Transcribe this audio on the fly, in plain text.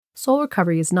Soul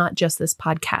Recovery is not just this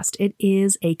podcast. It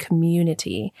is a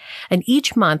community. And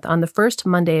each month on the first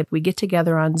Monday, we get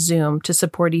together on Zoom to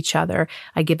support each other.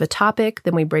 I give a topic,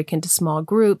 then we break into small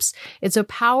groups. It's a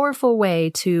powerful way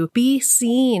to be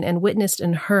seen and witnessed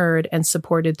and heard and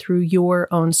supported through your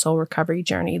own soul recovery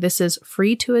journey. This is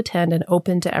free to attend and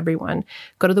open to everyone.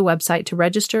 Go to the website to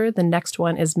register. The next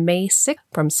one is May 6th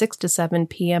from 6 to 7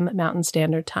 p.m. Mountain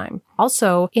Standard Time.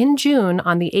 Also, in June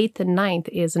on the 8th and 9th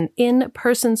is an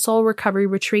in-person soul recovery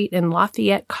retreat in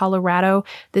Lafayette, Colorado.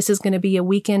 This is going to be a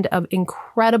weekend of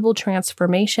incredible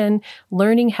transformation,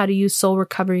 learning how to use soul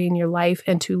recovery in your life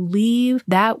and to leave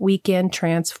that weekend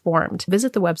transformed.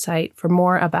 Visit the website for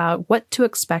more about what to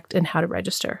expect and how to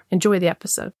register. Enjoy the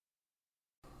episode.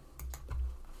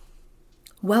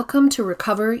 Welcome to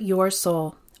Recover Your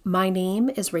Soul. My name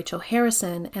is Rachel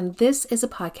Harrison, and this is a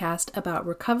podcast about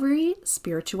recovery,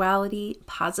 spirituality,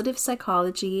 positive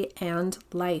psychology, and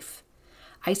life.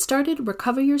 I started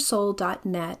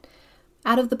recoveryoursoul.net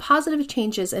out of the positive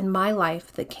changes in my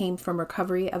life that came from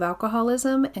recovery of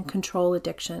alcoholism and control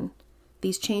addiction.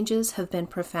 These changes have been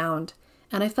profound,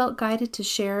 and I felt guided to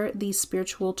share these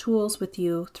spiritual tools with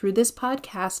you through this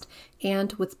podcast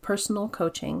and with personal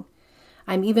coaching.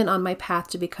 I'm even on my path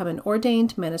to become an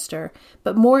ordained minister,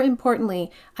 but more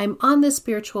importantly, I'm on this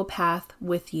spiritual path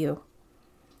with you.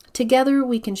 Together,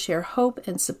 we can share hope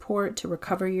and support to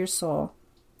recover your soul.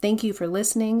 Thank you for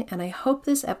listening, and I hope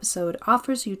this episode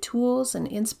offers you tools and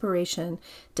inspiration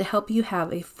to help you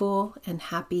have a full and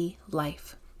happy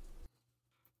life.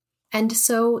 And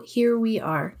so here we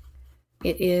are.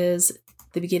 It is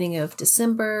the beginning of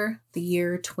December, the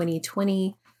year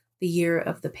 2020, the year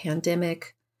of the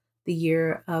pandemic, the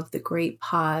year of the great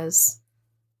pause,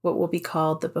 what will be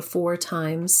called the before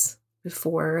times,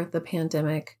 before the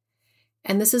pandemic.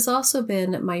 And this has also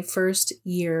been my first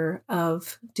year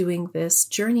of doing this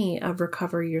journey of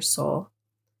Recover Your Soul.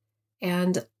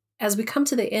 And as we come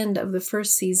to the end of the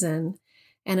first season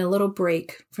and a little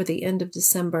break for the end of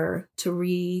December to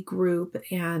regroup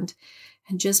and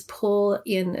just pull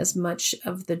in as much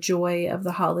of the joy of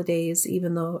the holidays,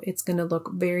 even though it's going to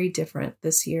look very different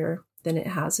this year than it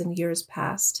has in years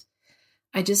past.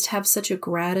 I just have such a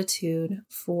gratitude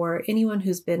for anyone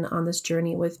who's been on this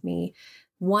journey with me,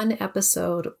 one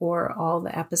episode or all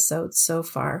the episodes so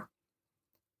far.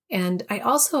 And I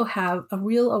also have a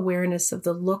real awareness of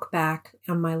the look back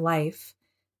on my life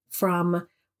from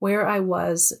where I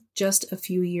was just a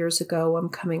few years ago. I'm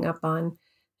coming up on,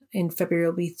 in February,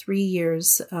 will be 3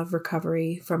 years of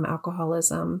recovery from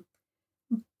alcoholism.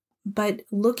 But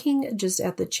looking just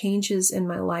at the changes in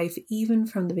my life, even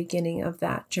from the beginning of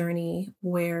that journey,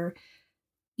 where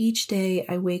each day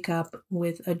I wake up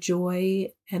with a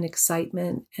joy and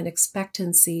excitement and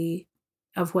expectancy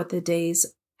of what the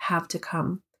days have to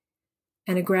come,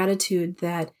 and a gratitude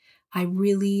that I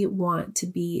really want to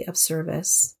be of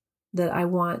service, that I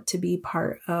want to be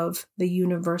part of the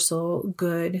universal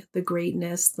good, the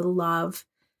greatness, the love,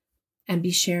 and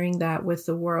be sharing that with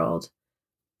the world,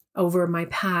 over my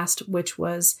past, which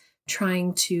was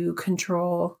trying to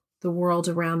control the world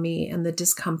around me and the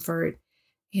discomfort,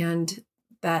 and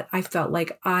that I felt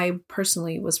like I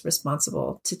personally was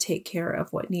responsible to take care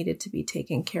of what needed to be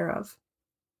taken care of.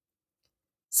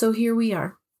 So here we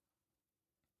are.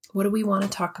 What do we want to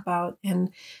talk about, and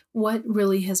what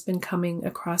really has been coming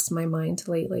across my mind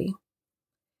lately?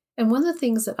 And one of the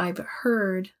things that I've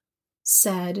heard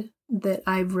said that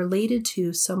I've related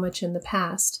to so much in the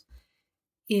past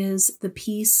is the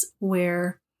piece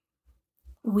where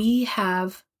we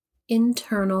have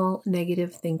internal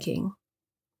negative thinking.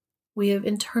 We have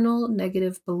internal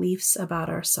negative beliefs about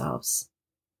ourselves.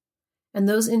 And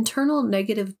those internal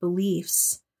negative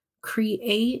beliefs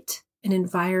create an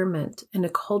environment and a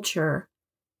culture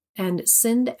and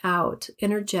send out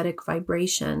energetic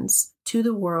vibrations to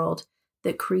the world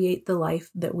that create the life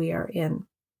that we are in.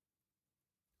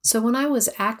 So when I was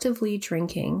actively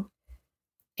drinking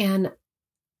and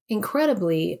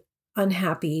incredibly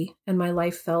unhappy, and my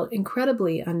life felt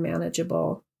incredibly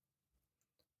unmanageable,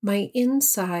 my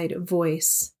inside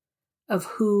voice of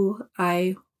who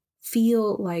I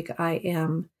feel like I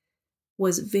am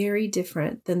was very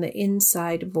different than the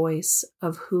inside voice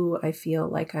of who I feel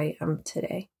like I am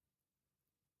today.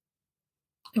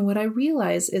 And what I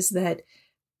realize is that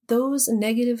those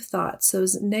negative thoughts,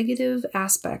 those negative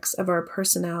aspects of our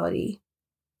personality,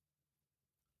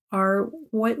 are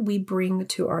what we bring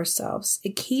to ourselves.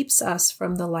 It keeps us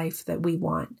from the life that we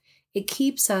want. It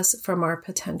keeps us from our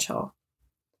potential.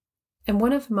 And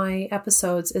one of my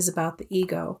episodes is about the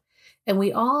ego. And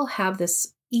we all have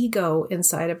this ego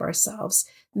inside of ourselves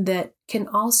that can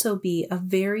also be a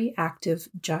very active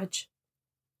judge.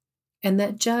 And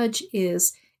that judge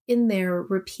is in there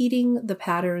repeating the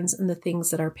patterns and the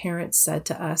things that our parents said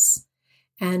to us,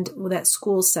 and that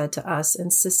school said to us,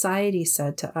 and society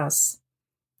said to us,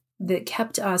 that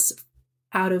kept us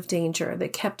out of danger,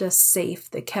 that kept us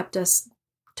safe, that kept us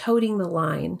toting the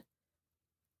line.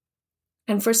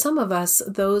 And for some of us,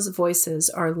 those voices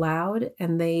are loud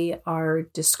and they are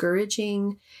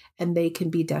discouraging and they can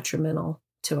be detrimental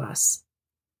to us.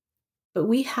 But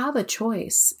we have a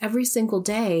choice every single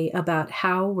day about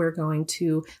how we're going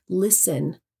to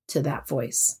listen to that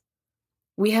voice.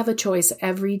 We have a choice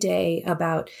every day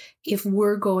about if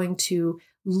we're going to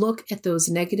look at those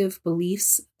negative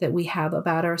beliefs that we have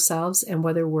about ourselves and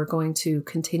whether we're going to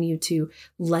continue to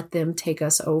let them take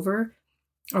us over,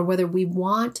 or whether we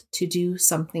want to do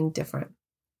something different.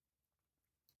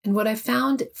 And what I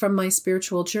found from my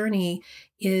spiritual journey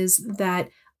is that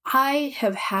I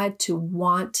have had to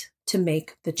want to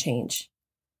make the change.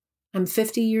 I'm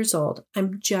 50 years old.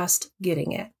 I'm just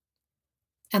getting it.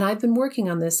 And I've been working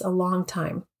on this a long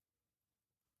time.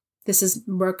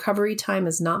 Recovery time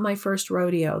is not my first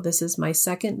rodeo. This is my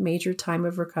second major time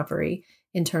of recovery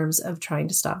in terms of trying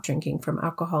to stop drinking from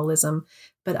alcoholism.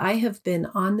 But I have been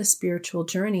on the spiritual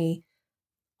journey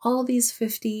all these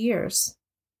 50 years.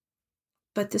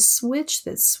 But the switch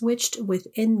that switched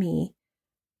within me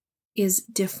is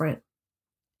different.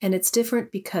 And it's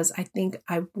different because I think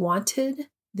I wanted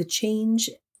the change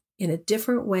in a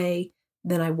different way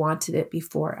than I wanted it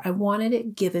before. I wanted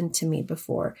it given to me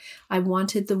before. I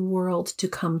wanted the world to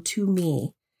come to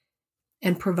me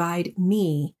and provide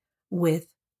me with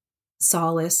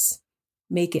solace,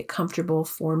 make it comfortable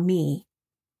for me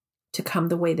to come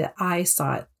the way that I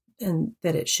saw it and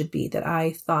that it should be, that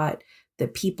I thought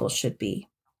that people should be.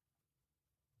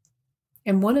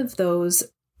 And one of those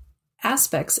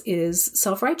aspects is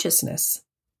self-righteousness,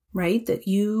 right? That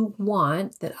you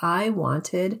want, that I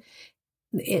wanted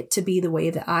it to be the way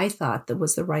that I thought that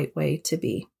was the right way to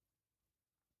be.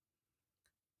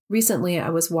 Recently, I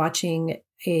was watching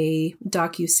a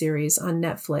docuseries on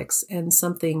Netflix, and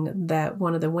something that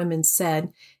one of the women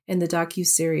said in the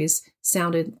docuseries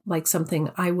sounded like something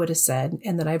I would have said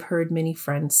and that I've heard many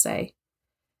friends say.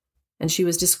 And she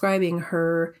was describing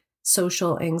her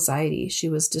social anxiety. She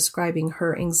was describing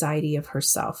her anxiety of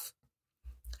herself.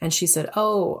 And she said,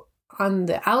 "Oh, on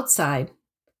the outside,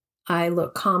 I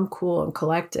look calm, cool, and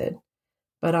collected.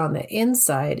 But on the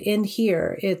inside, in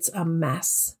here, it's a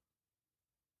mess."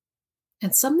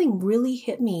 And something really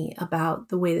hit me about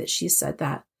the way that she said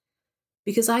that.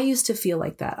 Because I used to feel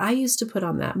like that. I used to put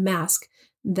on that mask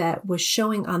that was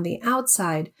showing on the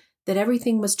outside that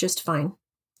everything was just fine.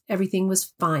 Everything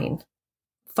was fine.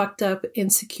 Fucked up,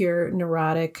 insecure,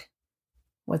 neurotic.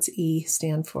 What's E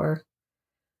stand for?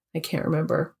 I can't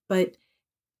remember. But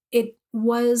it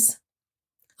was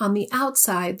on the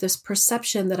outside, this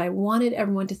perception that I wanted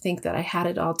everyone to think that I had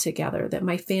it all together, that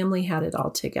my family had it all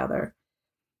together.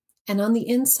 And on the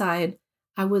inside,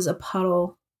 I was a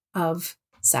puddle of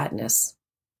sadness.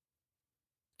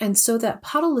 And so that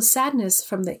puddle of sadness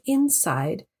from the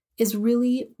inside is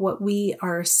really what we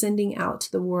are sending out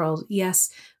to the world. Yes,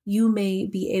 you may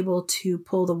be able to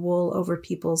pull the wool over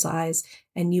people's eyes,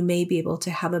 and you may be able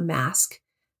to have a mask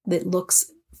that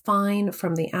looks fine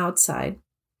from the outside.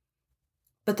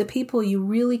 But the people you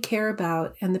really care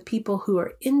about and the people who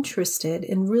are interested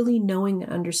in really knowing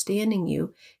and understanding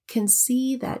you can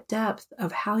see that depth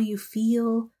of how you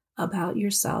feel about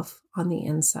yourself on the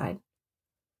inside.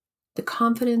 The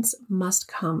confidence must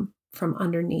come from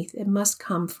underneath. It must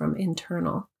come from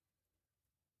internal.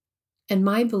 And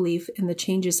my belief in the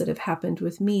changes that have happened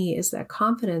with me is that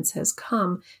confidence has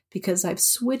come because I've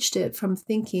switched it from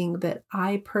thinking that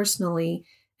I personally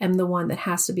am the one that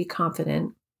has to be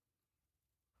confident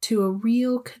to a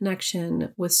real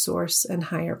connection with source and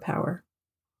higher power.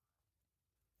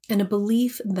 And a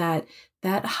belief that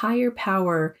that higher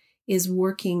power is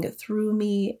working through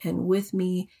me and with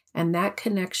me, and that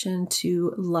connection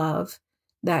to love,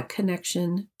 that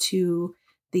connection to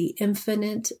the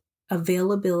infinite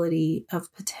availability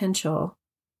of potential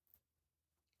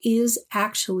is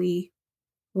actually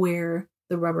where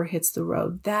the rubber hits the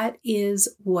road. That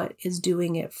is what is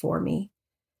doing it for me.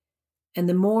 And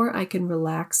the more I can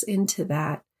relax into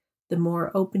that, the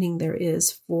more opening there is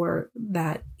for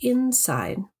that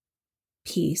inside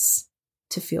piece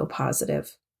to feel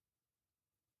positive.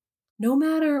 No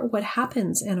matter what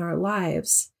happens in our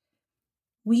lives,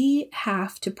 we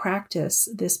have to practice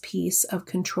this piece of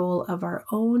control of our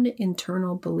own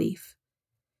internal belief.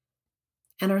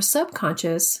 And our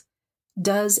subconscious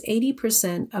does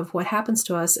 80% of what happens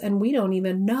to us, and we don't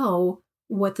even know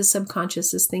what the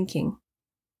subconscious is thinking.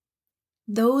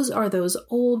 Those are those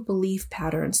old belief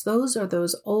patterns. Those are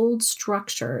those old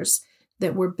structures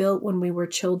that were built when we were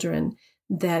children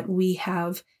that we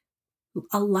have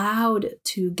allowed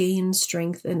to gain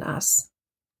strength in us.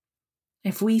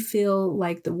 If we feel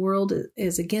like the world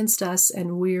is against us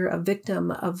and we're a victim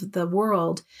of the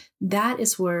world, that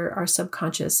is where our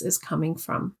subconscious is coming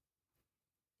from.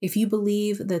 If you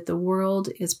believe that the world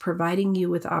is providing you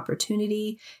with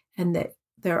opportunity and that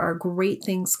there are great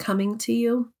things coming to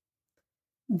you,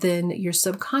 then your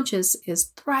subconscious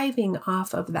is thriving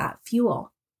off of that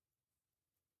fuel.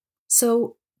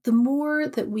 So the more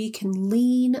that we can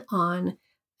lean on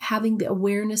having the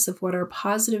awareness of what our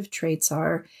positive traits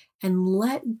are and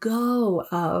let go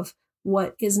of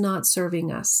what is not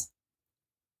serving us.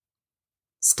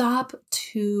 Stop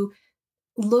to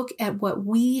look at what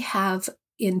we have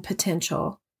in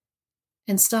potential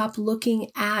and stop looking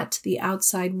at the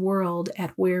outside world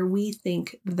at where we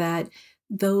think that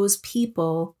those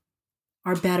people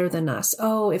are better than us.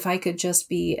 Oh, if I could just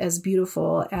be as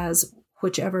beautiful as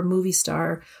whichever movie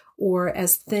star, or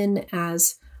as thin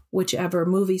as whichever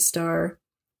movie star,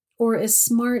 or as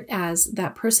smart as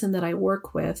that person that I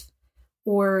work with,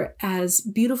 or as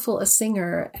beautiful a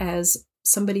singer as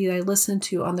somebody that I listen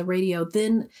to on the radio,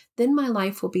 then my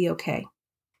life will be okay.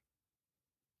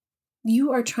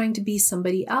 You are trying to be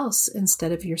somebody else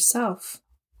instead of yourself.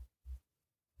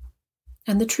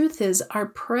 And the truth is, our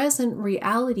present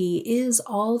reality is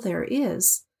all there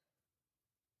is.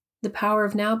 The Power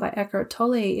of Now by Eckhart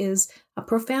Tolle is a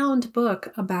profound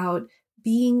book about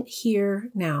being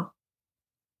here now.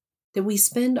 That we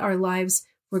spend our lives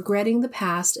regretting the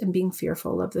past and being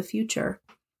fearful of the future.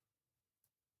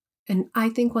 And I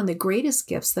think one of the greatest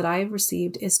gifts that I've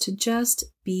received is to just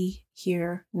be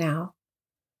here now.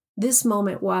 This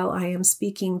moment while I am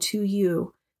speaking to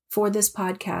you for this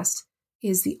podcast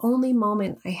is the only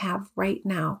moment I have right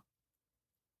now.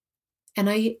 And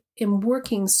I am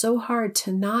working so hard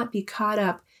to not be caught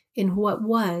up in what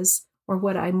was or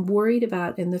what I'm worried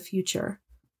about in the future.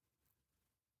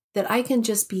 That I can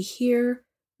just be here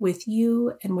with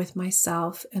you and with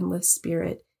myself and with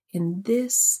Spirit in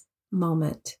this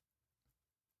moment.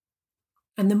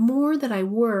 And the more that I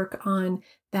work on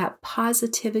that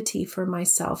positivity for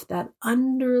myself, that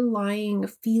underlying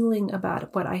feeling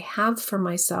about what I have for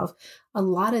myself, a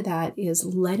lot of that is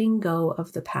letting go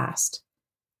of the past.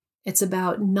 It's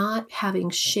about not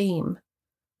having shame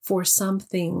for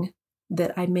something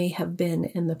that I may have been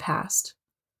in the past.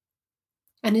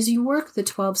 And as you work the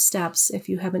 12 steps, if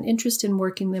you have an interest in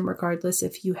working them, regardless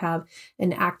if you have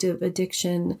an active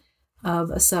addiction of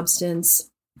a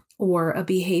substance or a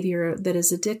behavior that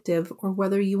is addictive, or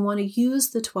whether you want to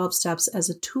use the 12 steps as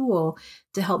a tool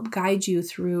to help guide you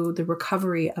through the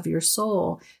recovery of your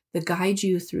soul, that guide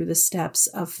you through the steps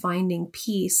of finding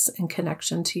peace and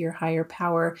connection to your higher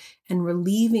power and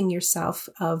relieving yourself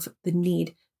of the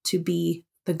need to be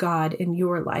the God in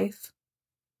your life.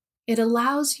 It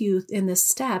allows you in the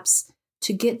steps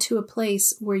to get to a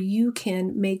place where you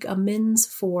can make amends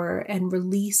for and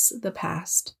release the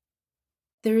past.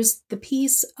 There's the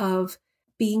piece of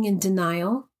being in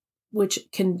denial, which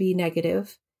can be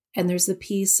negative, and there's the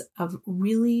piece of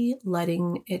really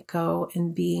letting it go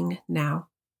and being now.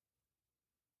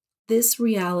 This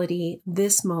reality,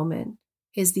 this moment,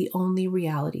 is the only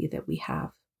reality that we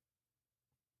have.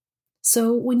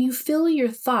 So when you fill your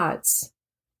thoughts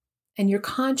and your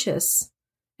conscious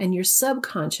and your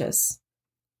subconscious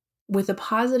with a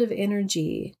positive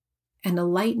energy and a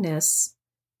lightness,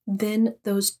 then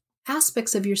those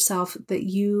aspects of yourself that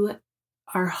you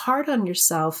are hard on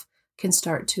yourself can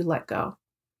start to let go.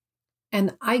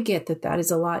 And I get that that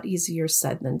is a lot easier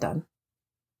said than done.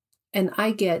 And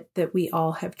I get that we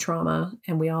all have trauma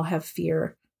and we all have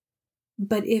fear.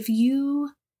 But if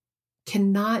you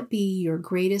cannot be your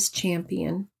greatest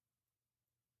champion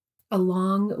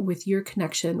along with your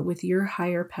connection with your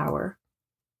higher power,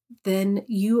 then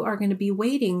you are going to be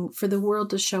waiting for the world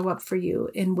to show up for you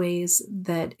in ways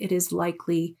that it is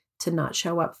likely to not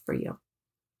show up for you.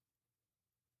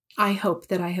 I hope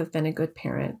that I have been a good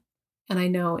parent, and I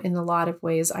know in a lot of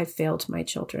ways I've failed my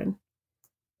children.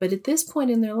 But at this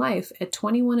point in their life, at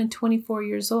 21 and 24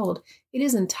 years old, it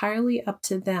is entirely up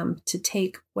to them to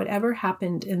take whatever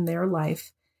happened in their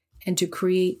life and to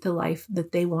create the life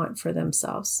that they want for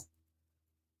themselves.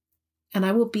 And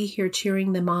I will be here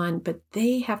cheering them on, but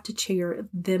they have to cheer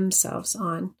themselves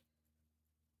on.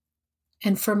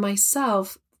 And for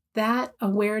myself, that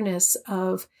awareness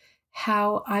of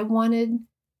how I wanted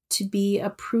to be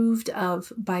approved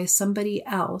of by somebody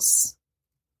else,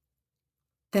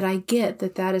 that I get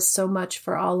that that is so much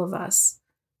for all of us,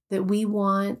 that we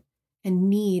want and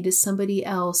need somebody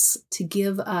else to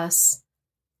give us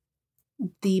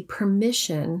the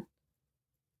permission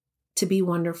to be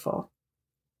wonderful,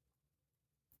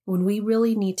 when we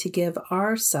really need to give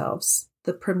ourselves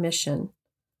the permission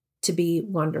to be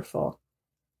wonderful.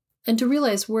 And to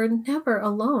realize we're never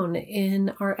alone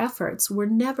in our efforts. We're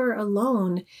never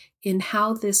alone in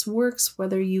how this works,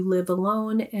 whether you live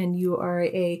alone and you are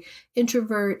an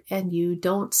introvert and you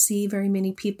don't see very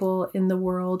many people in the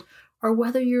world, or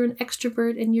whether you're an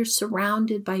extrovert and you're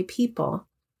surrounded by people.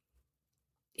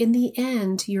 In the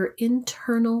end, your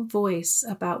internal voice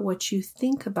about what you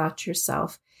think about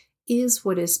yourself is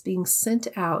what is being sent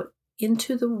out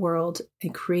into the world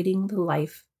and creating the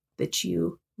life that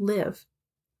you live.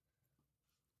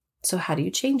 So how do you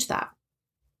change that?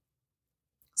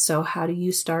 So how do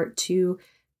you start to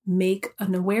make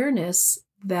an awareness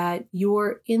that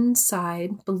your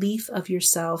inside belief of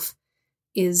yourself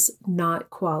is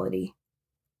not quality,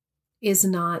 is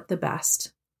not the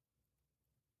best?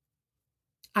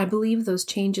 I believe those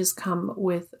changes come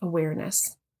with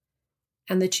awareness,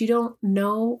 and that you don't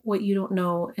know what you don't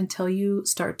know until you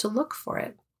start to look for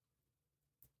it.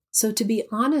 So to be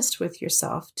honest with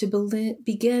yourself, to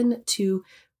begin to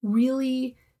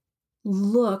really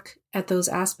look at those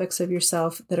aspects of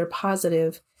yourself that are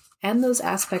positive and those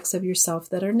aspects of yourself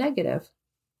that are negative.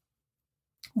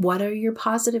 What are your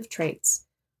positive traits?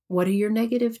 What are your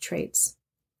negative traits?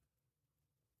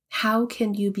 How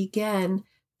can you begin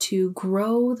to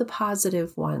grow the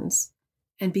positive ones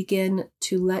and begin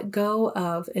to let go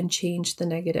of and change the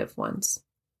negative ones?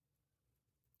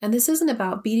 And this isn't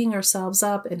about beating ourselves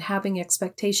up and having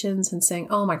expectations and saying,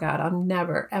 oh my God, I'm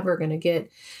never, ever going to get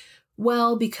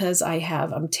well because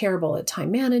I'm terrible at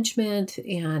time management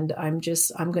and I'm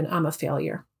a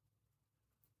failure.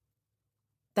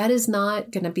 That is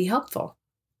not going to be helpful.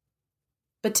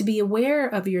 But to be aware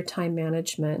of your time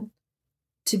management,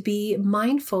 to be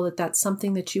mindful that that's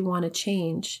something that you want to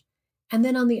change. And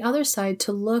then on the other side,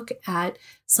 to look at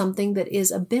something that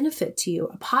is a benefit to you,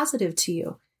 a positive to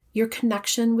you. Your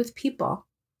connection with people,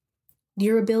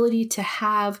 your ability to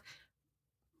have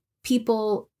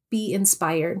people be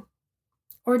inspired,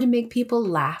 or to make people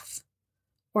laugh,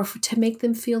 or to make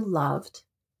them feel loved.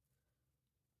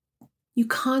 You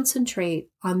concentrate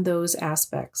on those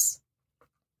aspects.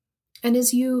 And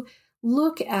as you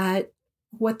look at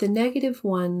what the negative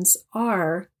ones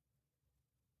are,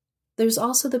 there's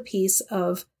also the piece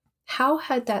of how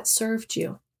had that served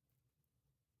you?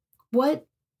 What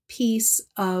piece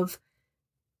of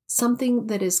something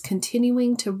that is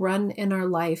continuing to run in our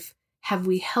life have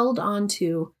we held on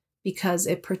to because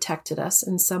it protected us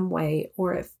in some way,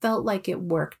 or it felt like it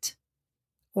worked,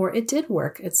 or it did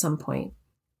work at some point?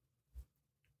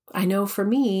 I know for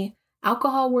me,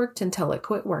 alcohol worked until it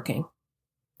quit working.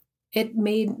 It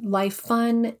made life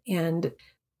fun and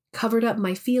covered up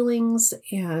my feelings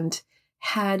and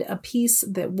had a piece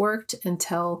that worked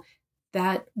until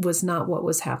that was not what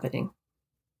was happening.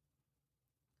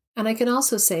 And I can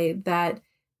also say that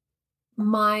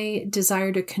my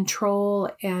desire to control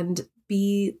and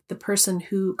be the person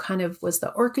who kind of was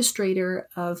the orchestrator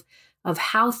of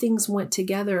how things went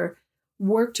together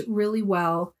worked really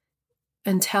well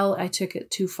until I took it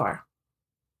too far.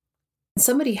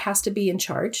 Somebody has to be in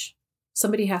charge.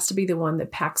 Somebody has to be the one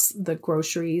that packs the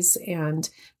groceries and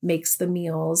makes the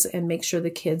meals and makes sure the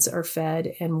kids are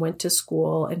fed and went to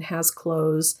school and has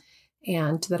clothes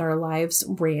and that our lives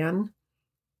ran.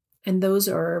 And those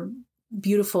are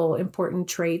beautiful, important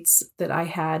traits that I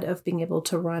had of being able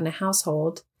to run a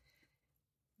household.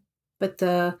 But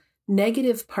the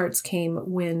negative parts came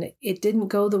when it didn't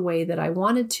go the way that I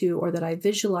wanted to, or that I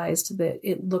visualized that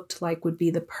it looked like would be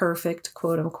the perfect,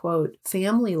 quote unquote,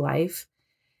 family life.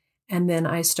 And then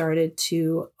I started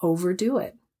to overdo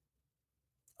it,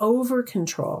 over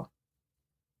control.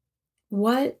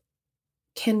 What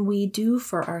can we do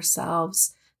for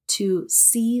ourselves to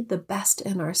see the best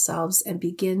in ourselves and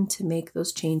begin to make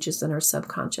those changes in our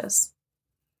subconscious?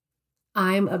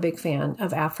 I'm a big fan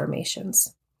of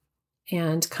affirmations.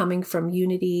 And coming from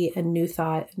unity and new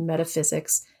thought and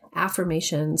metaphysics,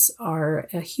 affirmations are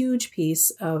a huge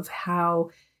piece of how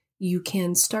you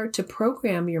can start to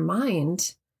program your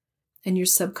mind and your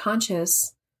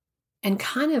subconscious and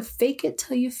kind of fake it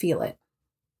till you feel it.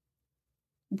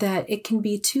 That it can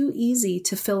be too easy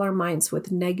to fill our minds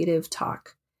with negative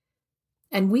talk.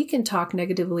 And we can talk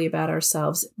negatively about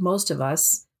ourselves. Most of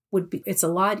us it's a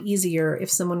lot easier if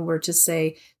someone were to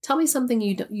say, tell me something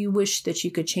you wish that you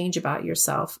could change about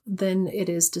yourself, than it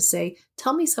is to say,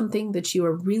 tell me something that you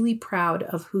are really proud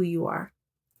of who you are.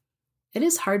 It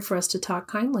is hard for us to talk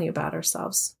kindly about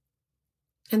ourselves.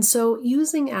 And so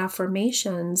using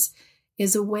affirmations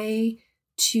is a way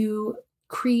to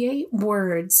create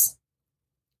words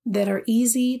that are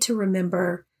easy to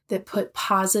remember, that put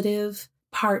positive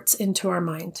parts into our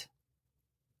mind,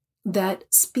 that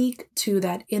speak to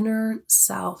that inner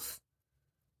self,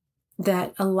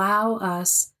 that allow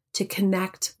us to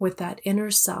connect with that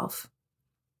inner self.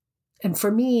 And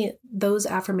for me, those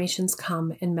affirmations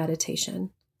come in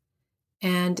meditation.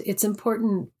 And it's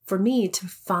important for me to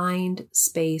find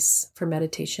space for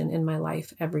meditation in my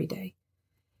life every day.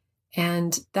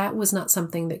 And that was not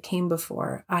something that came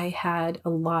before. I had a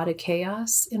lot of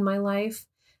chaos in my life.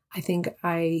 I think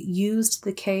I used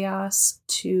the chaos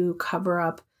to cover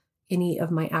up any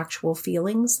of my actual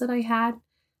feelings that I had,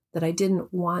 that I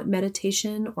didn't want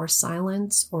meditation or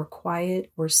silence or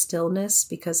quiet or stillness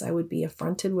because I would be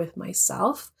affronted with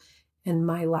myself and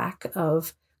my lack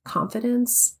of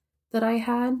confidence that I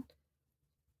had.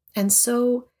 And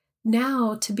so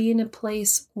now to be in a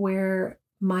place where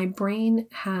my brain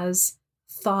has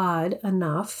thawed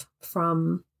enough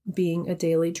from being a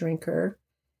daily drinker,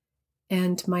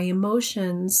 and my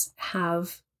emotions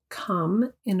have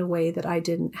come in a way that I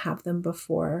didn't have them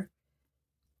before,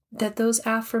 that those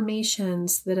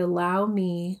affirmations that allow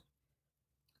me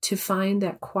to find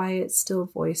that quiet, still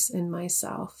voice in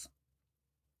myself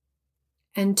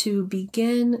and to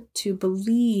begin to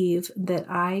believe that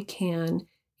I can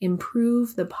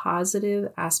improve the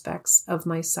positive aspects of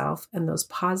myself and those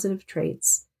positive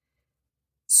traits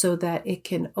so that it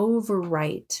can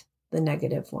overwrite the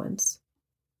negative ones.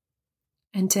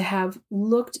 And to have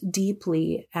looked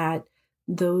deeply at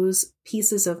those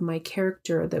pieces of my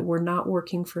character that were not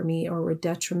working for me or were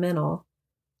detrimental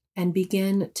and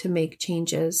begin to make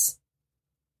changes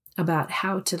about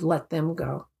how to let them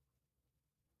go.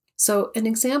 So an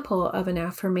example of an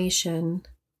affirmation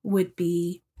would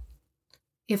be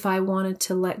if I wanted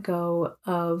to let go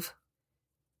of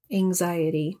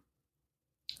anxiety,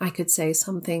 I could say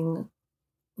something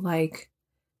like,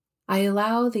 I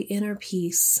allow the inner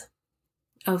peace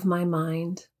of my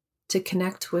mind to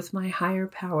connect with my higher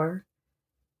power,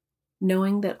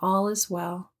 knowing that all is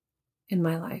well in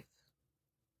my life.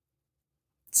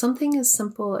 Something as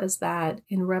simple as that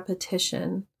in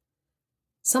repetition.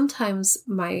 Sometimes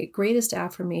my greatest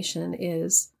affirmation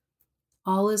is,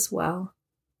 all is well.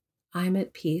 I'm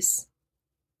at peace.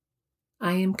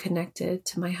 I am connected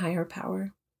to my higher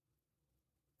power.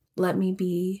 Let me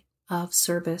be of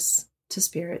service to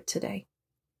Spirit today.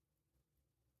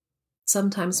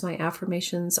 Sometimes my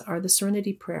affirmations are the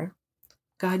serenity prayer.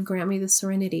 God, grant me the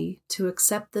serenity to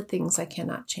accept the things I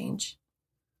cannot change,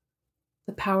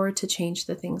 the power to change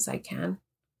the things I can,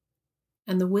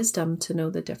 and the wisdom to know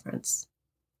the difference.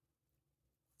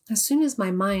 As soon as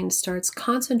my mind starts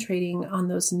concentrating on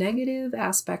those negative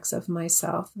aspects of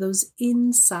myself, those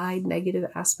inside negative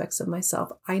aspects of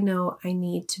myself, I know I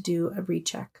need to do a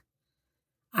recheck.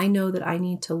 I know that I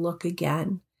need to look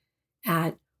again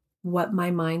at what my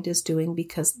mind is doing,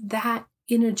 because that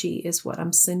energy is what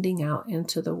I'm sending out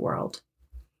into the world.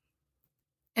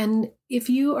 And if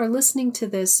you are listening to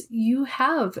this, you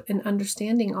have an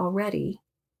understanding already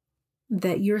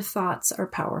that your thoughts are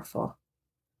powerful.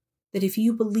 That if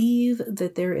you believe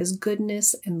that there is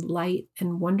goodness and light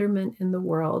and wonderment in the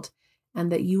world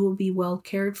and that you will be well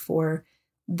cared for,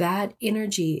 that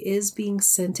energy is being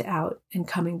sent out and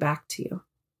coming back to you.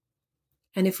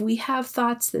 And if we have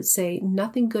thoughts that say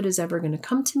nothing good is ever going to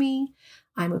come to me,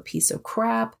 I'm a piece of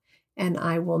crap, and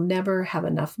I will never have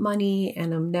enough money,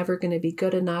 and I'm never going to be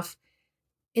good enough,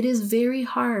 it is very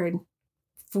hard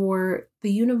for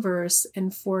the universe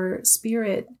and for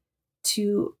Spirit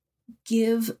to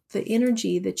give the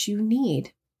energy that you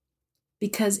need,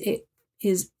 because it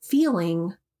is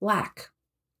feeling lack.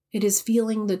 It is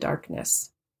feeling the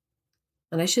darkness.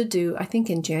 And I think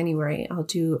in January, I'll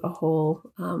do a whole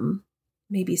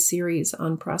maybe series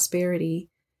on prosperity,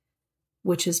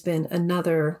 which has been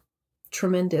another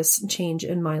tremendous change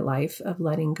in my life of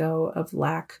letting go of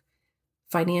lack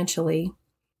financially.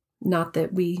 Not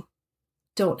that we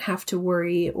don't have to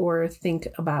worry or think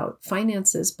about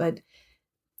finances, but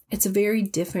it's a very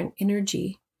different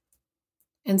energy.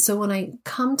 And so when I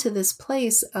come to this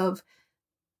place of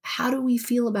how do we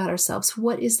feel about ourselves?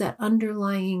 What is that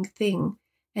underlying thing?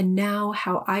 And now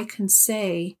how I can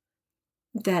say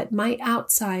that my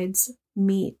outsides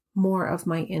meet more of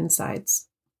my insides.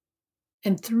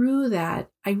 And through that,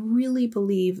 I really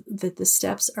believe that the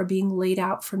steps are being laid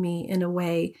out for me in a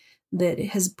way that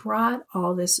has brought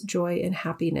all this joy and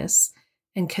happiness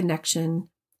and connection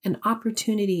and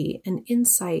opportunity and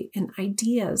insight and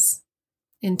ideas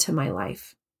into my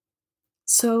life.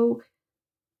 So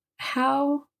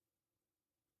how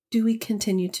do we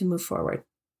continue to move forward?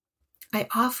 I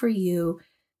offer you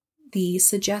the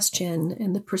suggestion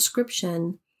and the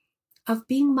prescription of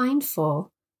being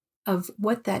mindful of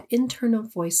what that internal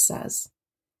voice says.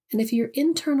 And if your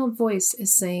internal voice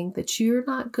is saying that you're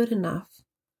not good enough,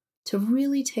 to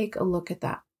really take a look at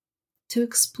that, to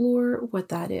explore what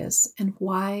that is and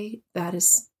why that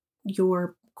is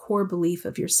your core belief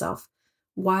of yourself,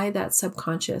 why that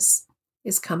subconscious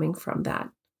is coming from that.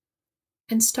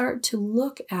 And start to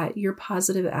look at your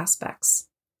positive aspects,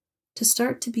 to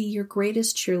start to be your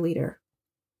greatest cheerleader.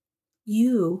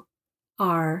 You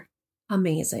are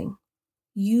amazing.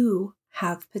 You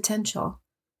have potential.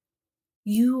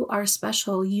 You are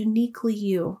special, uniquely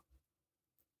you.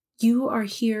 You are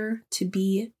here to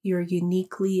be your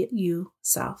uniquely you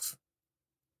self.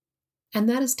 And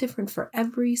that is different for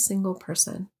every single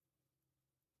person.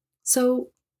 So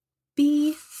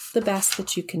be the best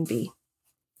that you can be.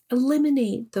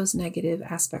 Eliminate those negative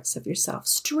aspects of yourself.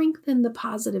 Strengthen the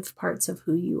positive parts of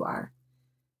who you are.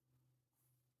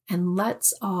 And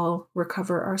let's all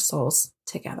recover our souls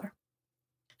together.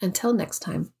 Until next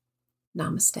time,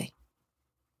 namaste.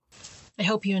 I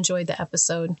hope you enjoyed the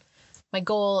episode. My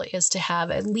goal is to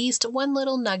have at least one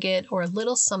little nugget or a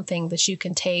little something that you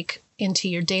can take into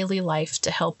your daily life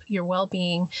to help your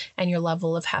well-being and your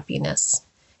level of happiness.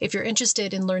 If you're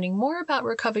interested in learning more about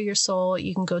Recover Your Soul,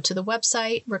 you can go to the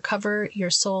website,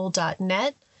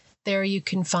 recoveryoursoul.net. There you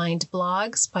can find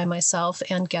blogs by myself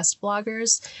and guest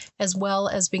bloggers, as well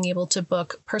as being able to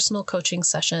book personal coaching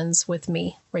sessions with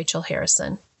me, Rachel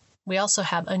Harrison. We also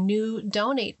have a new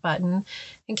donate button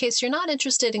in case you're not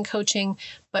interested in coaching,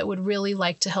 but would really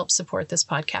like to help support this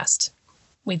podcast.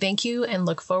 We thank you and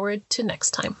look forward to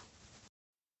next time.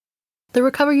 The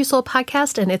Recover Your Soul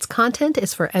podcast and its content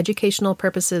is for educational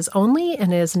purposes only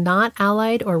and is not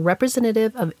allied or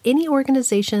representative of any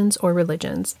organizations or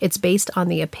religions. It's based on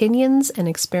the opinions and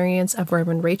experience of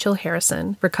Reverend Rachel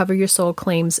Harrison. Recover Your Soul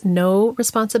claims no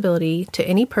responsibility to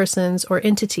any persons or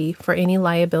entity for any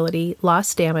liability,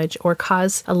 loss, damage, or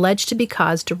cause alleged to be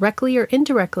caused directly or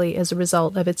indirectly as a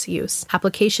result of its use.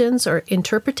 Applications or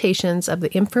interpretations of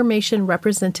the information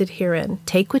represented herein.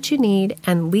 Take what you need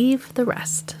and leave the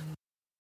rest.